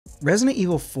Resident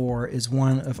Evil 4 is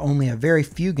one of only a very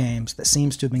few games that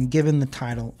seems to have been given the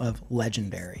title of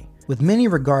legendary, with many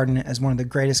regarding it as one of the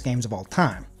greatest games of all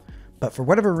time. But for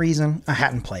whatever reason, I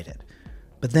hadn't played it.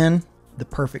 But then, the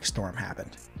perfect storm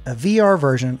happened. A VR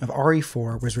version of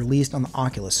RE4 was released on the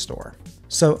Oculus store.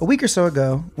 So a week or so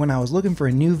ago, when I was looking for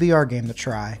a new VR game to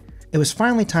try, it was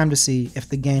finally time to see if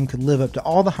the game could live up to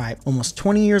all the hype almost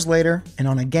 20 years later and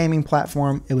on a gaming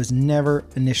platform it was never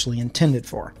initially intended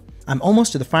for. I'm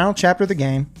almost to the final chapter of the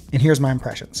game, and here's my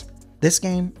impressions. This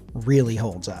game really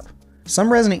holds up.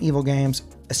 Some Resident Evil games,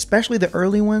 especially the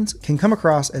early ones, can come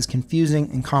across as confusing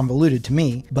and convoluted to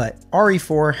me, but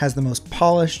RE4 has the most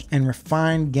polished and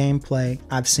refined gameplay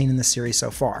I've seen in the series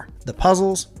so far. The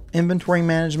puzzles, inventory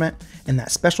management, and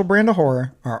that special brand of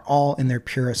horror are all in their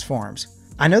purest forms.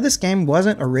 I know this game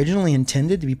wasn't originally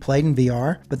intended to be played in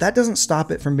VR, but that doesn't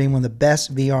stop it from being one of the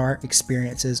best VR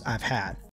experiences I've had.